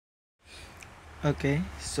Okay,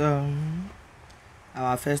 so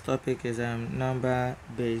our first topic is number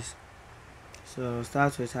base. So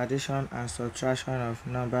start with addition and subtraction of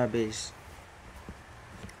number base.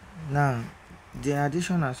 Now, the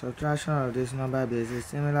addition and subtraction of this number base is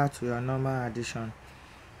similar to your normal addition,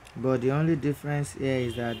 but the only difference here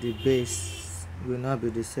is that the base will not be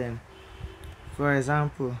the same. For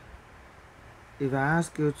example, if I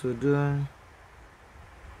ask you to do,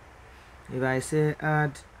 if I say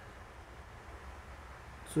add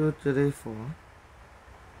 234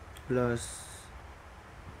 plus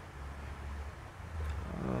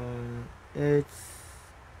 8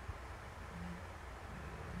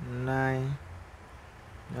 9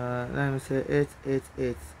 let me say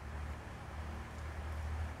 888,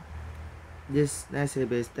 this, let's say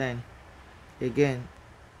base 10, again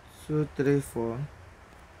 234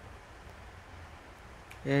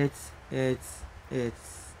 888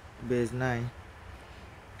 base 9.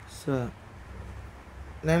 So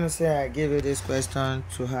let me say I give you this question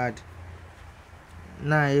to add.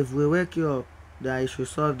 Now if we wake you up that you should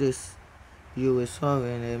solve this, you will solve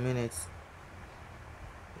in a minute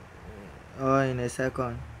or in a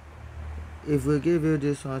second. If we give you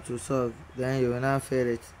this one to solve, then you will not fail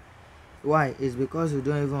it. Why? It's because you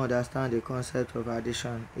don't even understand the concept of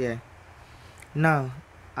addition here. Now,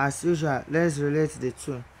 as usual, let's relate the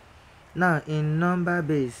two. Now, in number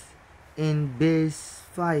base, in base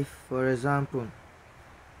 5, for example,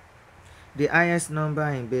 the highest number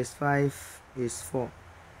in base 5 is 4.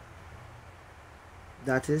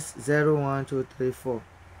 That is 0, 1, 2, 3, 4.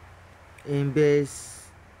 In base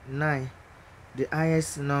 9, the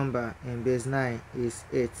highest number in base 9 is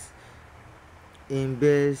 8. In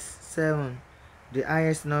base 7, the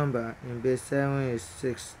highest number in base 7 is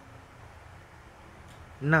 6.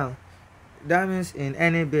 Now, that means in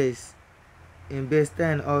any base, in base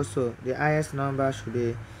 10 also, the highest number should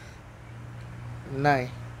be 9.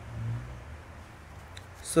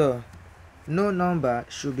 So, no number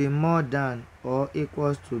should be more than or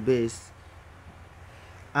equals to base.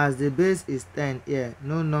 As the base is 10 here,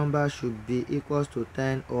 no number should be equals to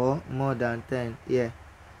 10 or more than 10 here.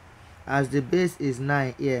 As the base is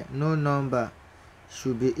 9 here, no number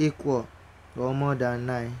should be equal or more than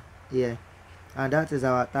 9 here. And that is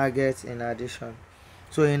our target in addition.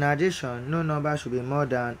 So in addition, no number should be more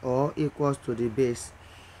than or equals to the base.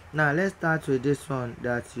 Now let's start with this one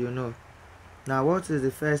that you know. Now what is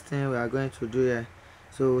the first thing we are going to do here?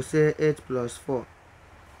 So we'll say 8 plus 4.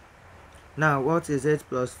 Now what is 8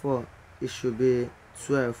 plus 4? It should be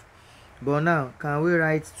 12. But now, can we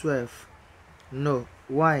write 12? No.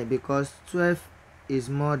 Why? Because 12 is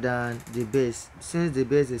more than the base. Since the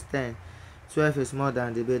base is 10, 12 is more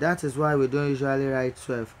than the base. That is why we don't usually write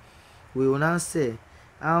 12. We will now say,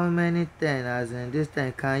 how many 10, as in this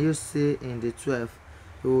 10, can you see in the 12?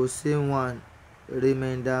 We will see 1.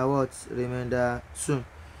 Remainder what? Remainder 2.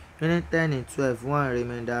 Meaning 10 in 12, 1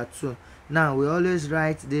 remainder 2. Now we always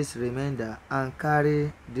write this remainder and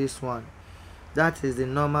carry this one. That is the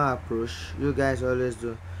normal approach you guys always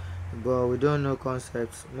do, but we don't know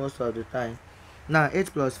concepts most of the time. Now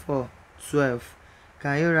 8 plus 4, 12.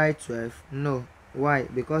 Can you write 12? No. Why?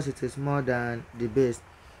 Because it is more than the base.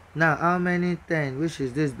 Now how many 10, which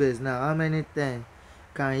is this base now, how many 10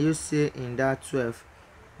 can you see in that 12?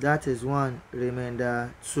 That is 1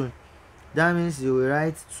 remainder 2. That means you will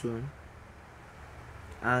write 2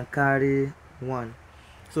 and carry 1.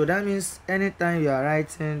 So that means anytime you are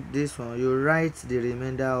writing this one, you write the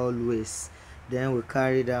remainder always, then we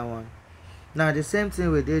carry that one. Now the same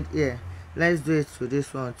thing we did here, let's do it to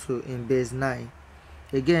this one too in base 9.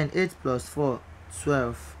 Again, 8 plus 4,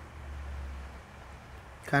 12.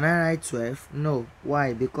 Can I write 12? No.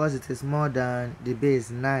 Why? Because it is more than the base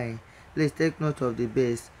 9. Please take note of the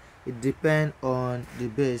base. It depends on the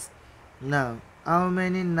base. Now, how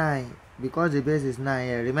many 9? Because the base is 9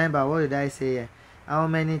 here. Remember, what did I say here? How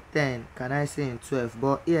many 10 can I say in 12?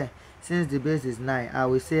 But here, since the base is 9, I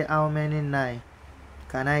will say how many 9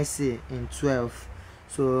 can I say in 12?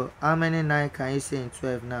 So, how many 9 can you say in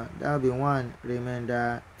 12 now? That will be 1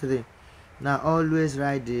 remainder 3. Now, always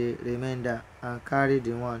write the remainder and carry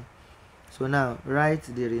the 1. So, now, write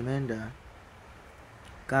the remainder,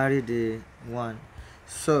 carry the 1.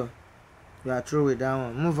 So, we are through with that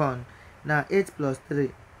one. Move on. Now, 8 plus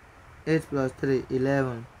 3. 8 plus 3,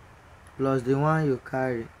 11. Plus the 1 you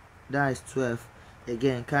carry, that is 12.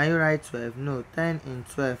 Again, can you write 12? No. 10 in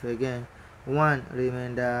 12 again. 1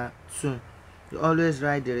 remainder 2. You always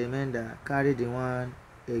write the remainder, carry the 1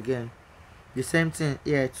 again. The same thing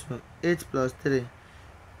here too. 8 plus 3,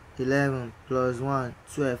 11 plus 1,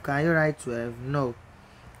 12. Can you write 12? No.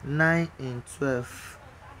 9 in 12.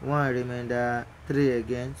 1 remainder 3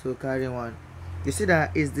 again. So carry 1. You see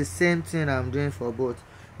that it's the same thing I'm doing for both.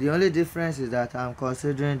 The only difference is that I'm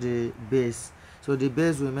considering the base. So the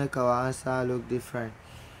base will make our answer look different.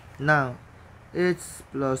 Now 8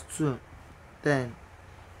 plus 2, 10,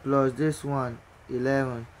 plus this one,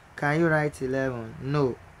 11. Can you write 11?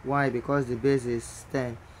 No. Why? Because the base is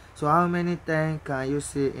 10. So how many 10 can you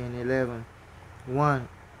see in 11? 1,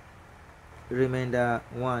 remainder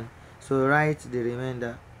 1. So write the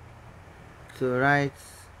remainder. So write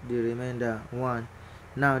the remainder 1.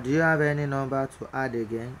 Now do you have any number to add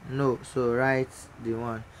again? No. So write the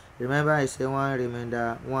 1. Remember I say 1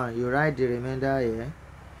 remainder 1. You write the remainder here.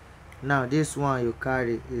 Now this one you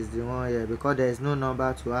carry is the one here because there is no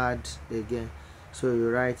number to add again. So you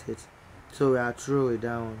write it. So we are through with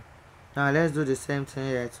that one. Now let's do the same thing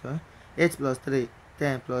here too. 8 plus 3,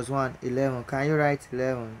 10 plus 1, 11. Can you write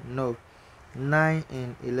 11? No. 9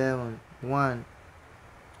 in 11, 1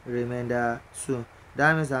 remainder 2.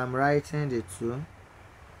 That means I'm writing the 2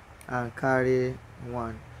 and carry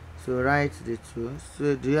 1. So write the 2.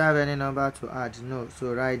 So do you have any number to add? No.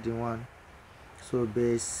 So write the 1. So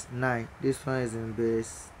base 9. This one is in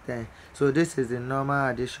base 10. So this is the normal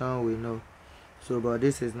addition we know. So but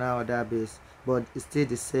this is now other base, but it's still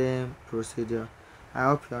the same procedure. I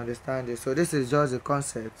hope you understand this. So this is just the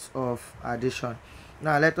concept of addition.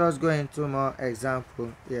 Now let us go into more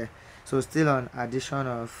example here. So still on addition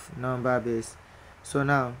of number base. So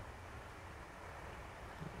now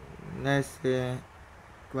let's say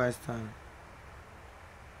question.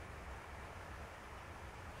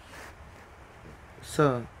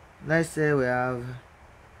 So let's say we have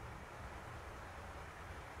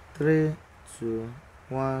 3, 2,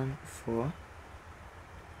 1, 4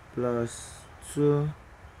 plus 2,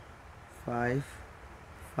 5,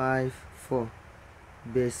 5, 4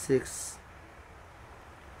 base 6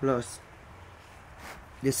 plus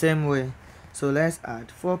the same way. So let's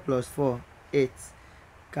add 4 plus 4, 8.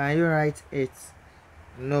 Can you write 8?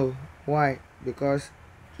 No. Why? Because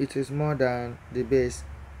it is more than the base,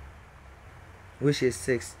 which is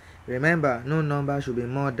 6. Remember, no number should be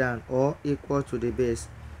more than or equal to the base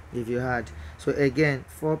if you had. So again,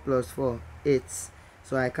 4 plus 4, 8.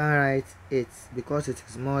 So I can write 8 because it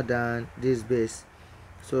is more than this base.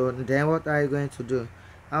 So then what are you going to do?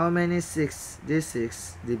 How many 6? This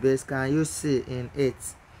 6, the base, can you see in 8?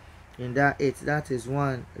 In that 8, that is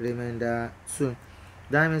 1 remainder 2.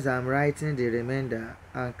 That means I'm writing the remainder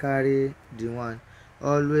and carry the 1.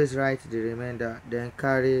 Always write the remainder, then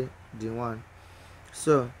carry the 1.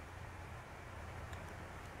 So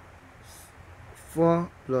 4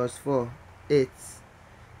 plus 4, 8.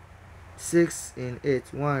 6 in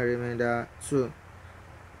 8, 1 remainder 2.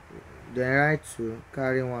 Then write 2,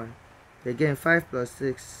 carry 1. Again 5 plus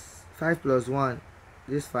 6, 5 plus 1,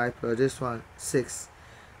 this 5 plus this one, 6,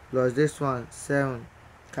 plus this one, 7.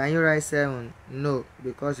 Can you write 7? No,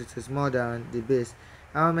 because it is more than the base.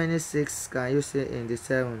 How many 6 can you see in the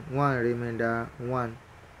 7? 1 remainder 1.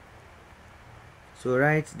 So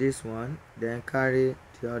write this one, then carry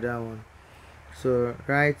the other one. So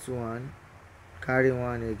write 1, carry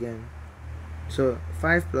 1 again. So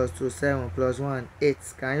 5 plus 2, 7 plus 1, 8.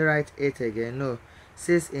 Can you write 8 again? No.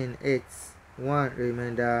 6 in 8, 1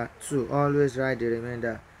 remainder 2. Always write the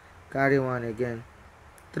remainder. Carry 1 again.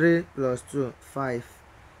 3 plus 2, 5.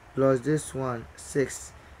 Plus this one,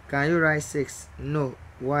 6. Can you write 6? No.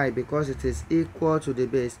 Why? Because it is equal to the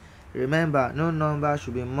base. Remember, no number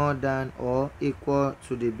should be more than or equal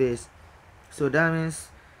to the base. So that means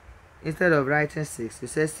instead of writing 6, you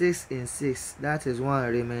say 6 in 6. That is 1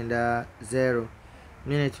 remainder 0.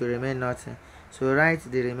 Meaning it will remain nothing. So write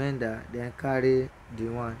the remainder, then carry the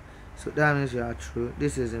 1. So that means you are true.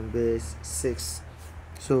 This is in base 6.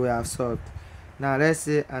 So we have solved. Now let's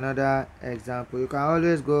see another example. You can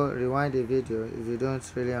always go rewind the video if you don't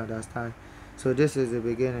really understand. So this is the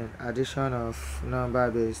beginning, addition of number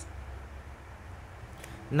base.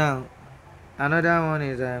 Now another one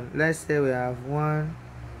is let's say we have 1,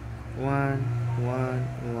 1,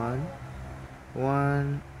 1, 1,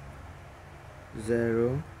 1,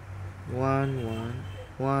 0, 1, 1,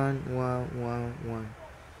 1, 1, 1, 1.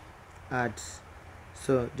 Add.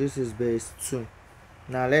 So this is base 2.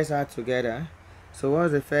 Now let's add together. So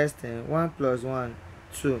what's the first thing? 1 plus 1,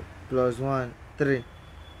 2, plus 1, 3.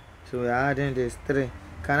 So we are adding this 3.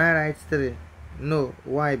 Can I write 3? No.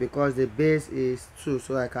 Why? Because the base is 2,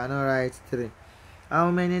 so I cannot write 3.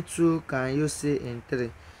 How many 2 can you see in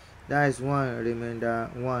 3? That is 1 remainder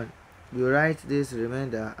 1. You write this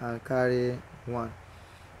remainder and carry 1.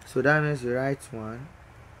 So that means you write 1.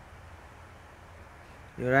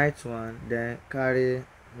 You write 1, then carry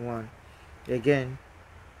 1. Again,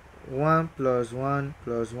 1 plus 1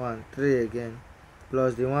 plus 1, 3 again.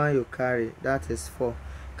 plus the one you carry, that is 4.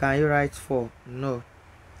 Can you write 4? No.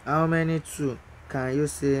 How many 2 can you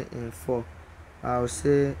say in 4? I'll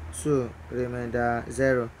say 2, remainder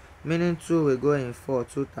 0. Meaning 2 will go in 4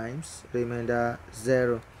 2 times, remainder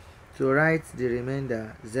 0. To write the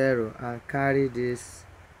remainder 0 and carry this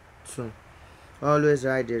 2. Always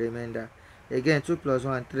write the remainder. Again, 2 plus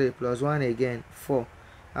 1, 3, plus 1 again, 4.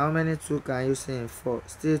 How many 2 can you say in 4?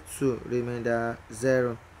 Still 2, remainder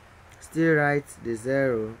 0. Still write the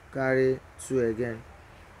 0, carry 2 again.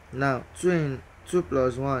 Now, 2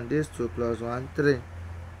 plus 1, this 2 plus 1, 3.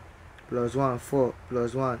 Plus 1, 4,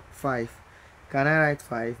 plus 1, 5. Can I write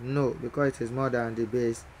 5? No, because it is more than the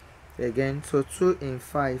base. Again, so 2 in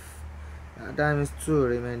 5. That means 2,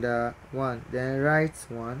 remainder 1. Then write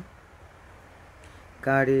 1,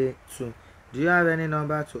 carry 2. Do you have any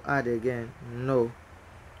number to add again? No.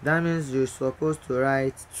 That means you're supposed to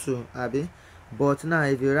write 2, abi? But now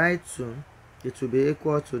if you write 2, it will be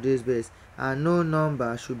equal to this base, and no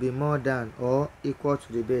number should be more than or equal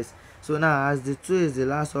to the base. So now, as the 2 is the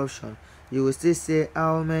last option, you will still say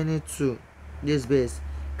how many 2 this base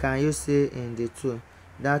can you say in the 2.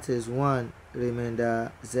 That is 1,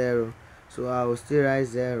 remainder 0. So I will still write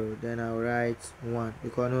 0, then I will write 1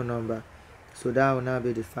 because no number. So that will now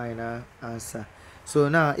be the final answer. So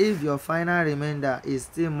now, if your final remainder is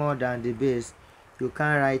still more than the base, you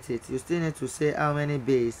can't write it. You still need to say how many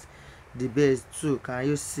base, the base 2 can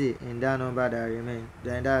you see in that number that remain.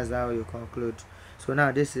 Then that's how you conclude. So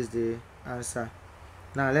now this is the answer.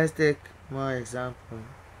 Now let's take more example.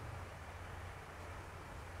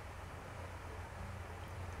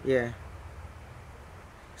 Yeah.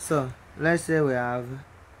 So let's say we have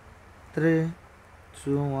 3,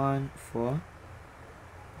 2, 1, 4,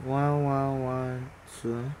 1, 1, 1,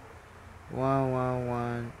 2, 1, 1,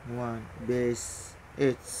 1, 1, base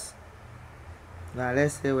 8. Now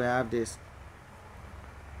let's say we have this.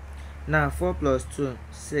 Now 4 plus 2,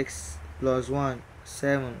 6, plus 1,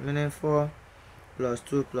 7, meaning 4 plus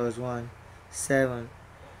 2 plus 1, 7.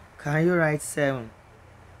 Can you write 7?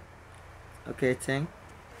 Okay, think.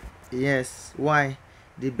 Yes. Why?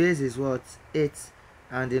 The base is what? 8,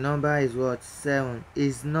 and the number is what? 7.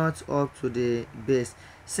 Is not up to the base.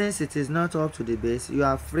 Since it is not up to the base, you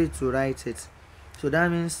are free to write it. So that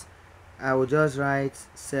means I will just write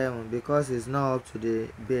 7 because it's not up to the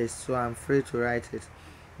base, so I'm free to write it.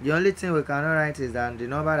 The only thing we cannot write is that the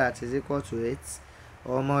number that is equal to 8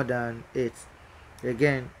 or more than 8.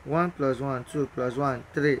 Again, 1 plus 1, 2 plus 1,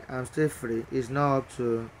 3, I'm still free, is not up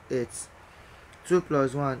to 8. 2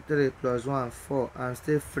 plus 1, 3 plus 1, 4, I'm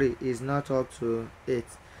still free, is not up to 8.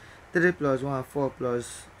 3 plus 1, 4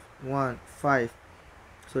 plus 1, 5.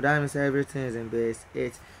 So that means everything is in base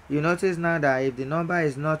 8. You notice now that if the number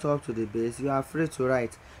is not up to the base, you are free to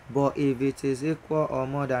write. But if it is equal or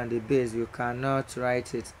more than the base, you cannot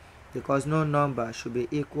write it, because no number should be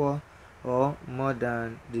equal or more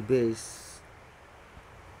than the base.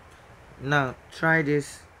 Now try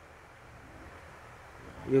this.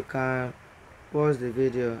 You can pause the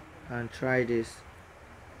video and try this.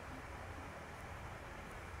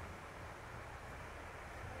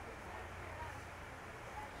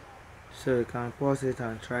 So you can pause it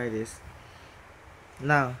and try this.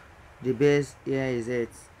 Now the base here is 8.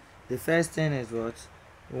 The first thing is what?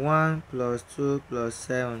 1 plus 2 plus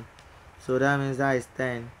 7. So that means that is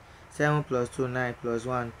 10. 7 plus 2, 9, plus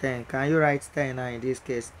 1, 10. Can you write 10 now in this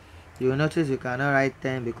case? You will notice you cannot write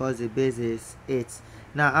 10 because the base is 8.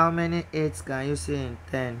 Now how many 8s can you see in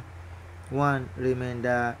 10? 1,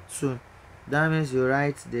 remainder 2. That means you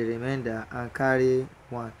write the remainder and carry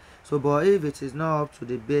 1. So but if it is not up to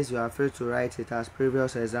the base, you are free to write it as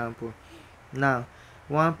previous example. Now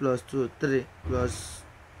 1 plus 2, 3, plus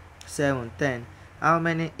 7, 10. How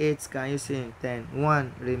many 8s can you see in 10?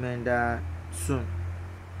 1, remainder 2.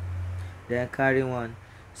 Then carry 1.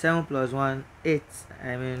 7 plus 1, 8.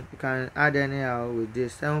 I mean, you can add anyhow with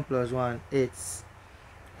this. 7 plus 1, 8.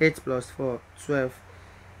 8 plus 4, 12.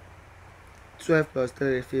 12 plus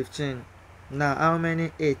 3, 15. Now how many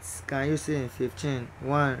 8s can you see in 15?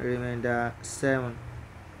 1, remainder 7.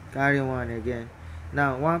 Carry 1 again.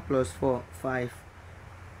 Now 1 plus 4, 5.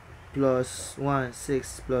 Plus 1,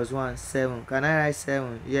 6, plus 1, 7. Can I write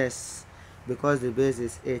 7? Yes, because the base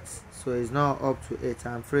is 8, so it's not up to 8.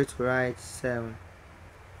 I'm free to write 7,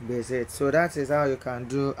 base 8. So that is how you can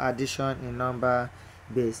do addition in number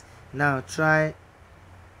base. Now try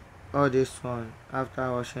all this one after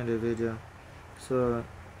watching the video. So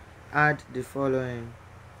add the following.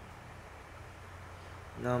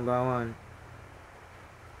 Number 1,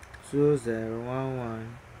 2, 0, 1,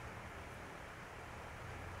 1,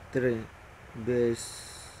 3,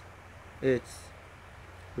 base 8,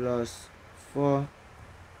 plus 4,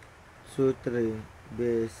 2 3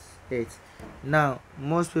 base 8. Now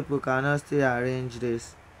most people cannot still arrange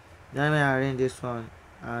this. Let me arrange this one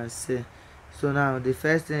and see. So now the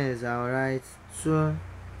first thing is I'll write 2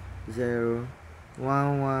 0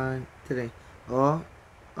 1 1 3, or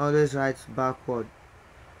always write backward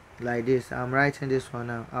like this. I'm writing this one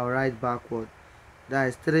now. I'll write backward. That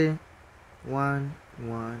is 3 1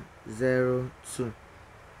 1 0 2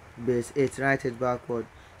 base 8. Write it backward.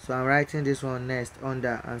 So I'm writing this one next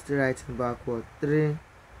under. I'm still writing backward. 3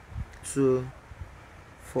 2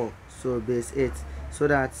 4. So base 8, so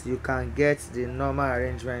that you can get the normal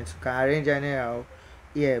arrangement. You can arrange anyhow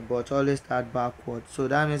here, but always start backward. So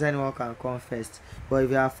that means anyone can come first, but if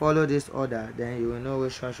you have followed this order, then you will know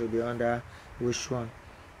which one should be under which one.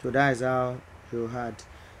 So that is how you had.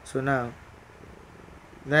 So now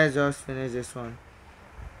let's just finish this one.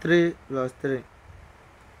 3 plus 3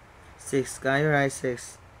 6. Can you write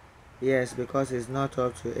 6? Yes, because it's not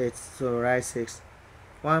up to 8, so write 6.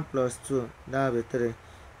 1 plus 2, that will be 3.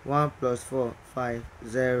 1 plus 4 5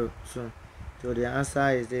 0 2. So the answer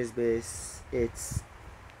is this, base 8.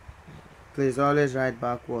 Please always write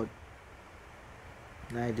backward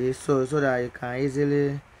like this, so that you can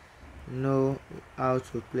easily know how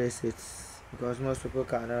to place it, because most people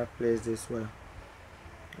cannot place this well.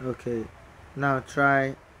 Okay, now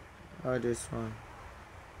try all this one.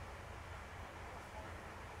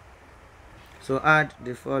 So add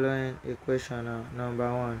the following equation now.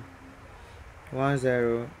 Number 1, 1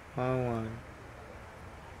 0 1 1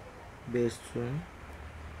 base 2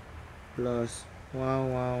 plus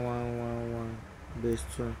 1 1 1 1 1 base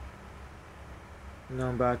 2.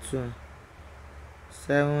 Number 2,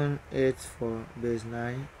 7 8 4 base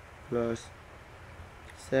 9 plus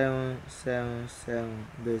 7 7 7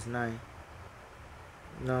 base 9.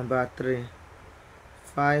 Number 3,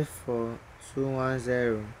 5 4 2 1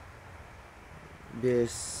 0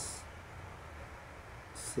 base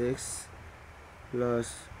 6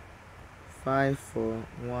 plus 5 4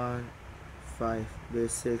 1 5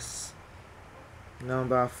 base 6.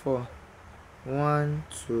 Number 4, 1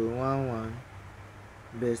 2 1 1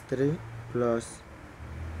 base 3 plus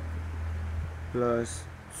 2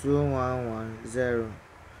 1 1 0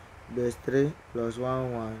 base 3 plus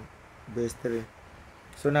 1 1 base 3.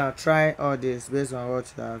 So now try all this based on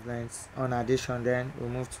what you have learned on addition, then we'll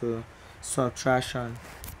move to subtraction.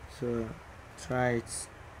 So try it.